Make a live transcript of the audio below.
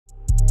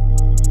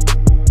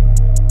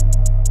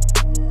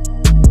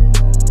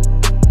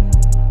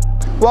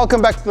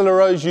Welcome back to the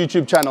Rose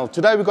YouTube channel.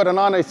 Today we've got a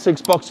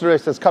 986 Boxster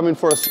S that's coming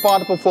for a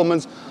Spyder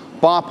Performance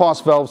bypass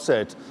valve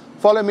set.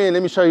 Follow me and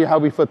let me show you how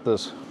we fit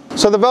this.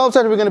 So the valves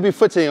that we're going to be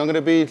fitting are going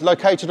to be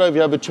located over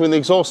here between the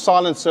exhaust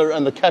silencer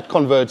and the cat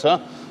converter.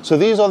 So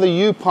these are the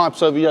U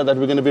pipes over here that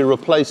we're going to be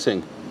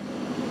replacing.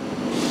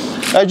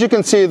 As you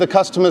can see, the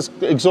customer's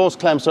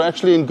exhaust clamps are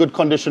actually in good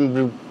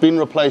condition, been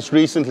replaced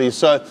recently.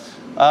 So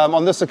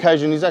on this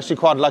occasion he's actually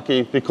quite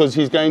lucky because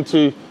he's going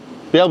to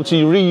be able to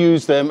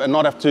reuse them and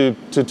not have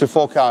to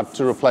fork out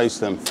to replace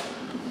them.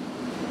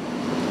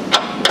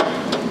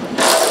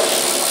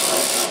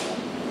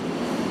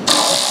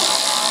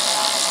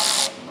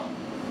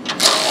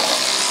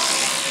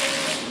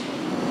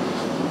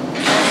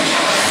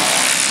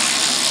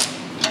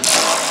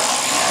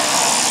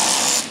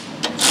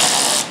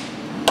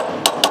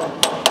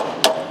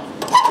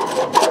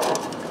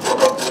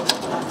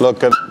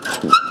 Look at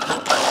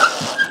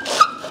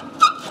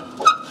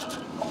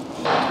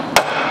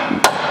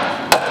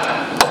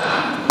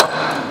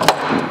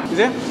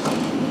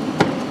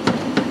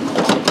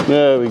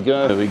There we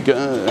go, there we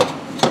go.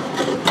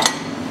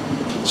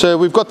 So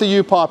we've got the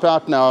U-pipe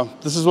out now.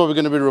 This is what we're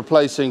going to be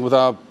replacing with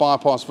our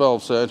bypass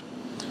valve set.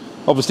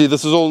 Obviously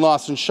this is all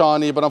nice and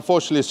shiny, but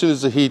unfortunately as soon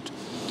as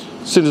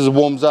it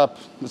warms up,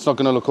 it's not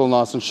going to look all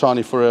nice and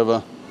shiny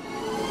forever.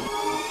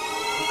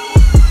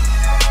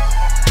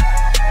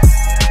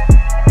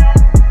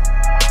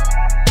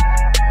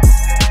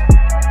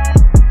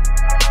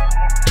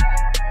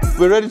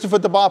 We're ready to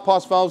fit the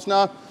bypass valves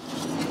now.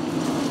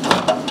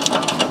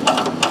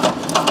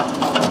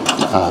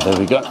 There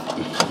we go.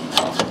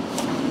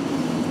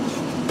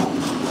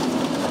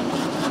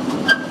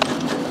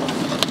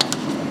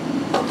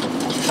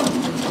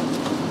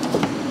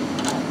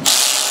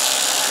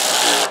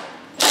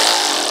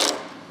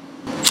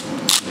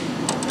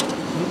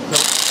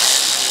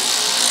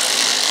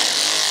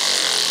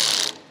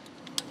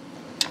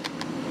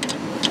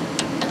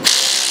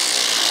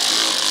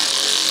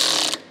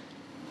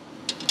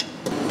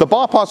 The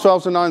bypass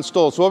valves are now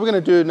installed, so what we're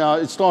going to do now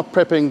is start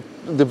prepping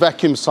the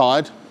vacuum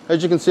side.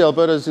 As you can see,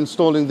 Alberto's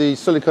installing the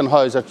silicone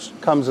hose that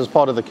comes as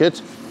part of the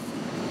kit.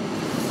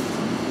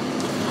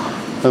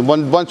 And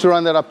once you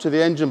run that up to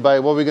the engine bay,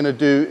 what we're going to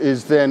do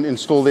is then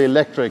install the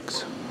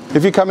electrics.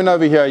 If you come in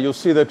over here, you'll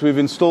see that we've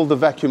installed the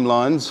vacuum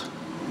lines.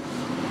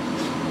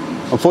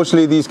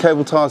 Unfortunately, these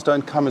cable ties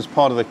don't come as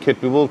part of the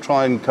kit. We will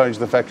try and encourage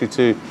the factory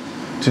to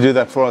do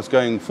that for us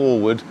going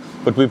forward.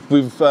 But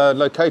we've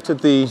located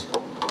the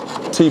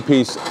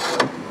T-piece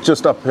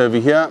just up over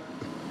here.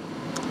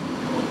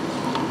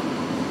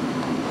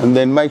 And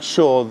then make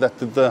sure that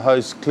the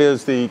hose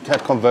clears the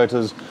cat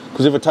converters,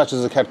 because if it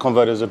touches the cat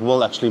converters, it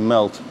will actually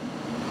melt.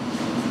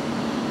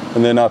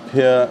 And then up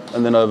here,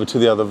 and then over to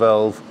the other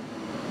valve.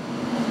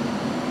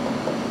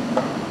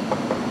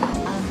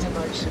 And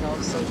emotional,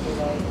 so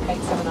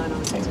 879 on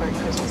the text. Merry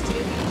Christmas to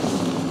you.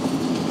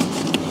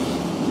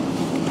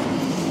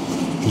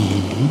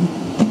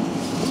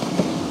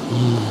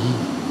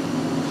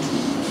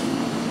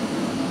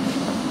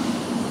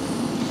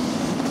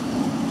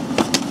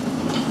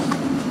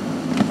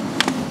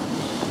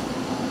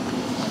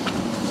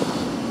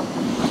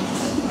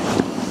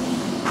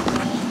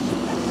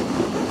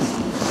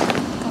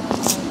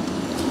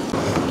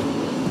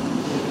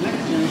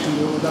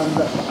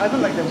 I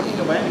don't like the winning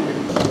of anything.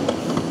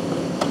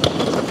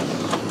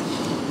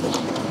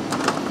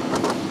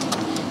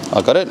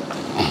 I got it.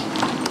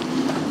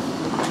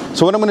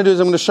 So what I'm going to do is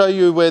I'm going to show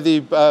you where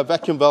the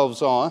vacuum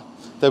valves are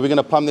that we're going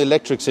to pump the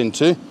electrics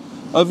into.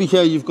 Over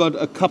here you've got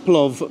a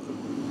couple of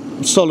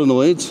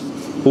solenoids.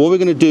 But what we're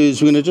going to do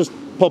is we're going to just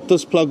pop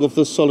this plug off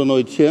this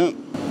solenoid here,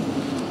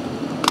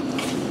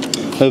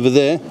 over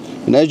there.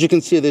 And as you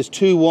can see, there's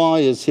two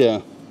wires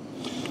here.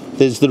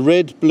 There's the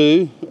red,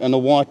 blue and a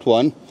white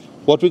one.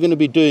 What we're going to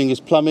be doing is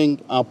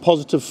plumbing our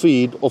positive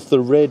feed off the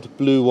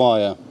red-blue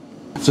wire.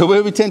 So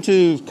where we tend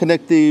to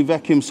connect the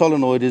vacuum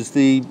solenoid is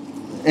the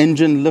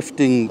engine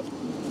lifting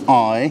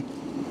eye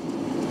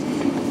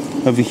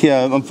over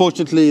here.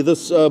 Unfortunately,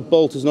 this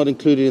bolt is not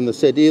included in the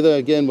set either.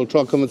 Again, we'll try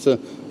and convince the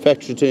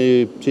factory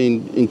to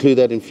include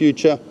that in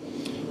future.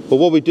 But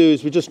what we do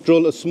is we just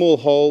drill a small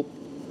hole,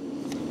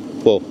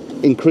 well,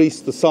 increase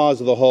the size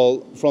of the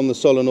hole from the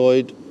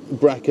solenoid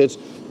bracket,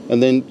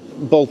 and then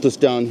bolt this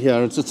down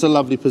here. It's a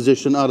lovely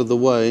position out of the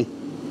way.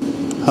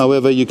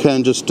 However, you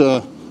can just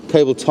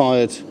cable tie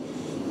it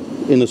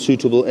in a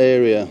suitable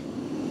area.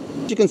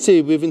 As you can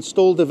see, we've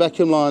installed the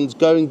vacuum lines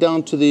going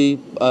down to the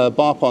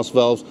bypass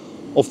valves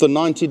off the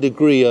 90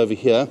 degree over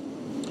here.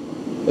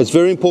 It's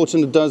very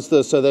important it does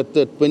this so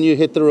that when you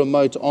hit the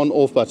remote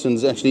on-off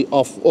buttons, actually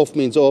off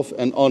means off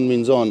and on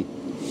means on.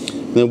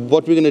 Now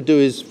what we're going to do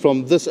is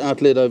from this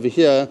outlet over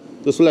here,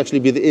 this will actually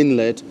be the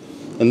inlet,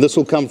 and this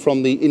will come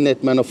from the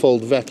inlet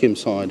manifold vacuum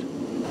side.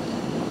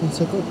 1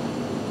 second.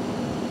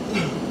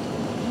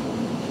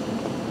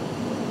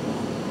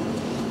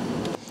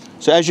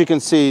 So as you can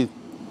see,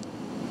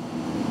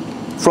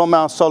 from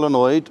our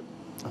solenoid,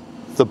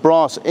 the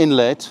brass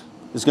inlet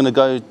is going to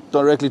go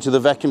directly to the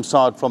vacuum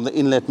side from the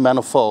inlet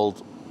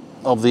manifold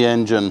of the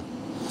engine.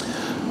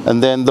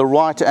 And then the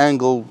right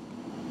angle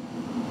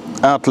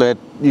outlet,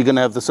 you're going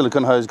to have the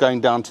silicone hose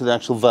going down to the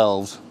actual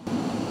valves.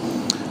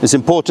 It's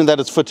important that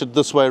it's fitted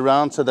this way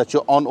around so that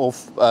your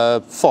on-off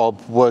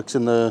fob works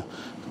in the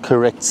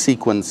correct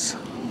sequence.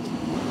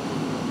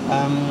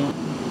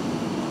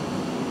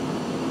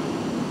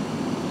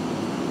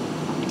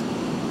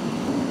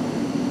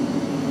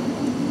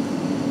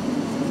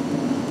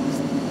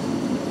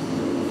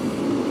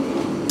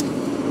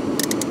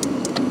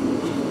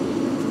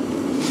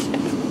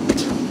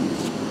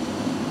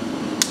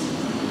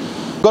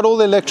 Got all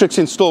the electrics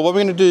installed. What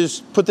we're going to do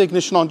is put the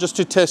ignition on just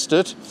to test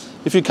it.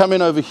 If you come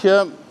in over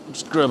here,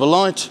 just grab a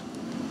light.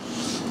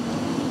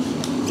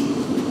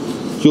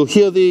 You'll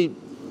hear the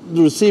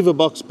receiver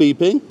box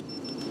beeping.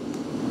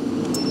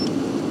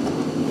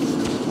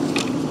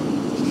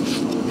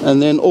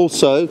 And then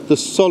also the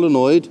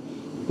solenoid,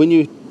 when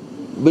you're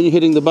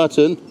hitting the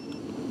button,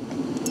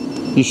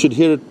 you should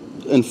hear it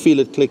and feel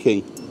it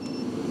clicking.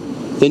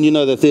 Then you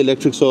know that the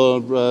electrics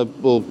are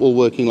all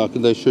working like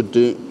they should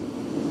do.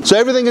 So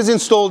everything is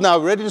installed now,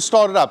 we're ready to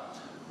start it up.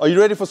 Are you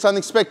ready for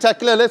something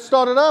spectacular? Let's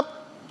start it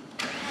up.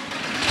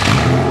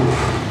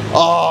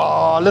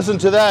 Oh, listen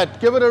to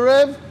that. Give it a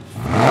rev.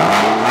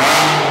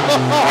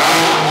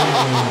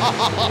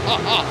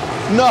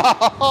 No!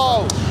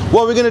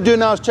 What we're going to do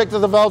now is check that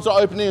the valves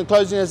are opening and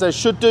closing as they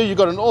should do. You've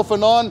got an off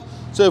and on.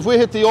 So if we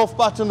hit the off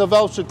button, the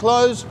valve should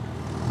close.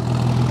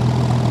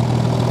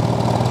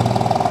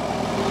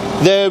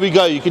 There we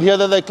go. You can hear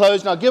that they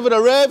close. Now give it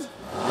a rev.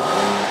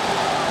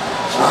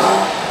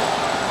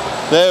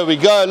 There we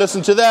go,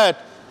 listen to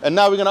that. And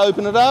now we're going to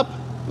open it up.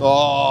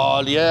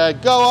 Oh, yeah,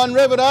 go on,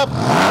 rev it up.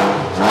 Yeah!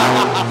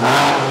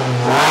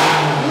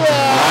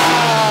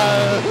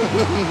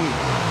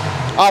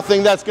 I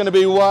think that's going to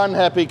be one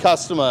happy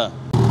customer.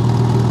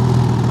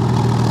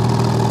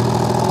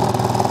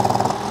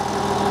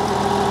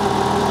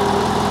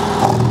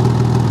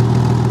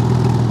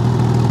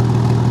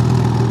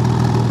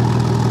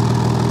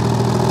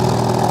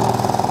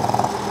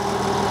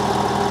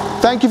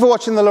 Thank you for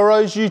watching the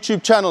Rose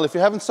YouTube channel. If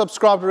you haven't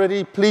subscribed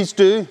already, please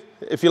do.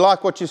 If you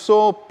like what you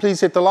saw, please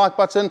hit the like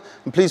button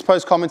and please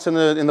post comments in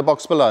the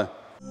box below.